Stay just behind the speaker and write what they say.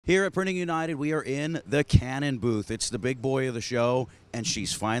Here at Printing United, we are in the Canon booth. It's the big boy of the show, and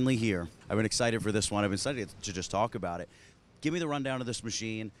she's finally here. I've been excited for this one. I've been excited to just talk about it. Give me the rundown of this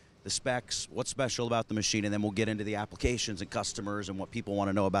machine, the specs, what's special about the machine, and then we'll get into the applications and customers and what people want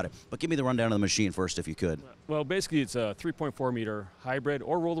to know about it. But give me the rundown of the machine first, if you could. Well, basically, it's a 3.4 meter hybrid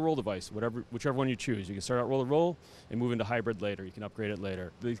or roll-to-roll device, whichever one you choose. You can start out roll-to-roll and move into hybrid later. You can upgrade it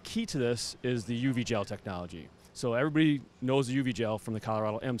later. The key to this is the UVgel technology. So everybody knows the UVgel from the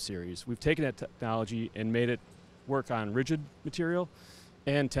Colorado M-Series. We've taken that technology and made it work on rigid material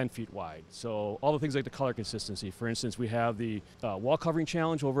and 10 feet wide. So all the things like the color consistency. For instance, we have the wall covering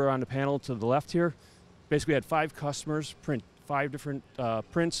challenge over on the panel to the left here. Basically, we had 5 customers print 5 different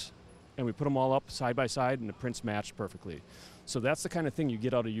prints, and we put them all up side by side, and the prints matched perfectly. So that's the kind of thing you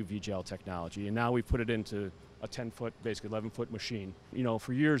get out of UVgel technology, and now we put it into a 10-foot, basically 11-foot machine. You know,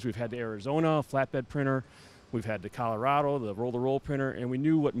 for years we've had the Arizona flatbed printer. We've had the Colorado, the roll-to-roll printer, and we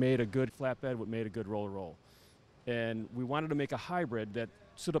knew what made a good flatbed, what made a good roll-to-roll. And we wanted to make a hybrid that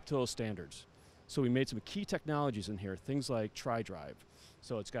stood up to those standards. So we made some key technologies in here, things like tri-drive.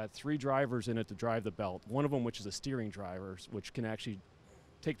 So it's got 3 drivers in it to drive the belt. One of them, which is a steering driver, which can actually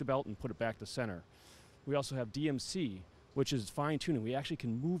take the belt and put it back to center. We also have DMC, which is fine-tuning. We actually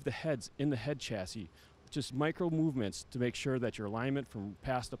can move the heads in the head chassis, just micro movements to make sure that your alignment from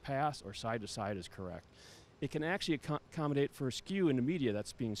pass to pass or side to side is correct. It can actually accommodate for a skew in the media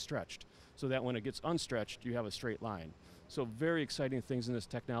that's being stretched, so that when it gets unstretched, you have a straight line. So very exciting things in this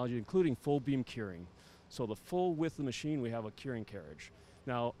technology, including full beam curing. So the full width of the machine, we have a curing carriage.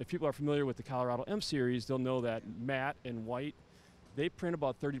 Now, if people are familiar with the Colorado M-Series, they'll know that matte and white, they print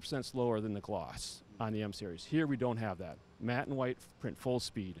about 30% slower than the gloss on the M-Series. Here we don't have that. Matte and white print full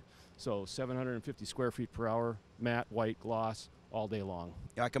speed. So 750 square feet per hour, matte, white, gloss, all day long.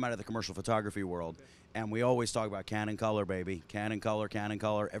 Yeah, I come out of the commercial photography world, and we always talk about Canon color, baby. Canon color, Canon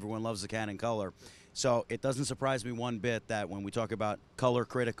color. Everyone loves the Canon color. So it doesn't surprise me one bit that when we talk about color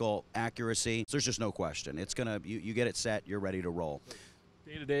critical accuracy, there's just no question. It's gonna, you get it set, you're ready to roll.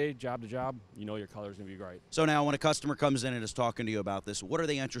 Day to day, job to job, you know your color's gonna be right. So now when a customer comes in and is talking to you about this, what are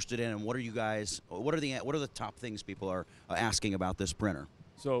they interested in, and what are you guys, what are the top things people are asking about this printer?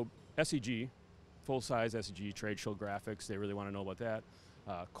 So SEG, full-size SEG, trade show graphics, they really want to know about that.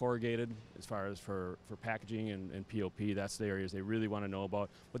 Corrugated, as far as for packaging and POP, that's the areas they really want to know about.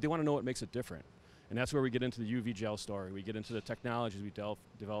 But they want to know what makes it different. And that's where we get into the UVgel story. We get into the technologies we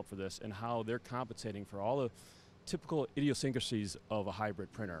develop for this and how they're compensating for all the typical idiosyncrasies of a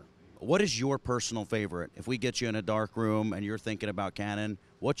hybrid printer. What is your personal favorite? If we get you in a dark room and you're thinking about Canon,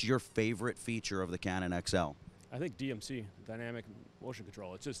 what's your favorite feature of the Canon XL? I think DMC, dynamic motion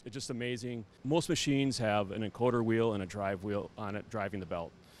control. It's just amazing. Most machines have an encoder wheel and a drive wheel on it driving the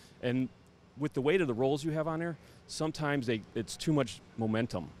belt. And with the weight of the rolls you have on there, sometimes it's too much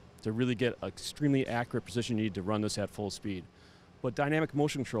momentum to really get an extremely accurate position you need to run this at full speed. But dynamic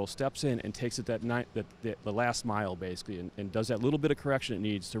motion control steps in and takes it the last mile basically and does that little bit of correction it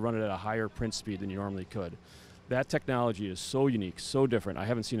needs to run it at a higher print speed than you normally could. That technology is so unique, so different. I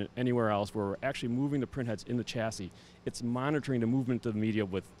haven't seen it anywhere else where we're actually moving the print heads in the chassis. It's monitoring the movement of the media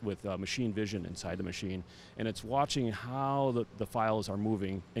with machine vision inside the machine, and it's watching how the files are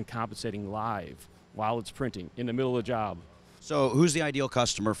moving and compensating live while it's printing in the middle of the job. So who's the ideal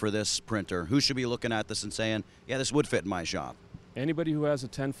customer for this printer? Who should be looking at this and saying, yeah, this would fit in my shop? Anybody who has a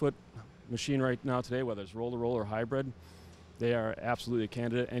 10-foot machine right now today, whether it's roll-to-roll or hybrid, they are absolutely a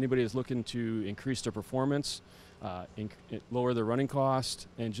candidate. Anybody that's looking to increase their performance, lower their running cost,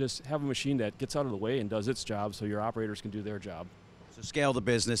 and just have a machine that gets out of the way and does its job so your operators can do their job. So scale the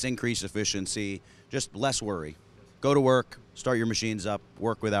business, increase efficiency, just less worry. Go to work, start your machines up,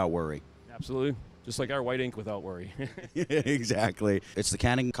 work without worry. Absolutely. Just like our white ink without worry. Exactly. It's the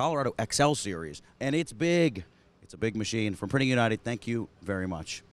Canon Colorado XL-Series, and it's big. It's a big machine. From Printing United, thank you very much.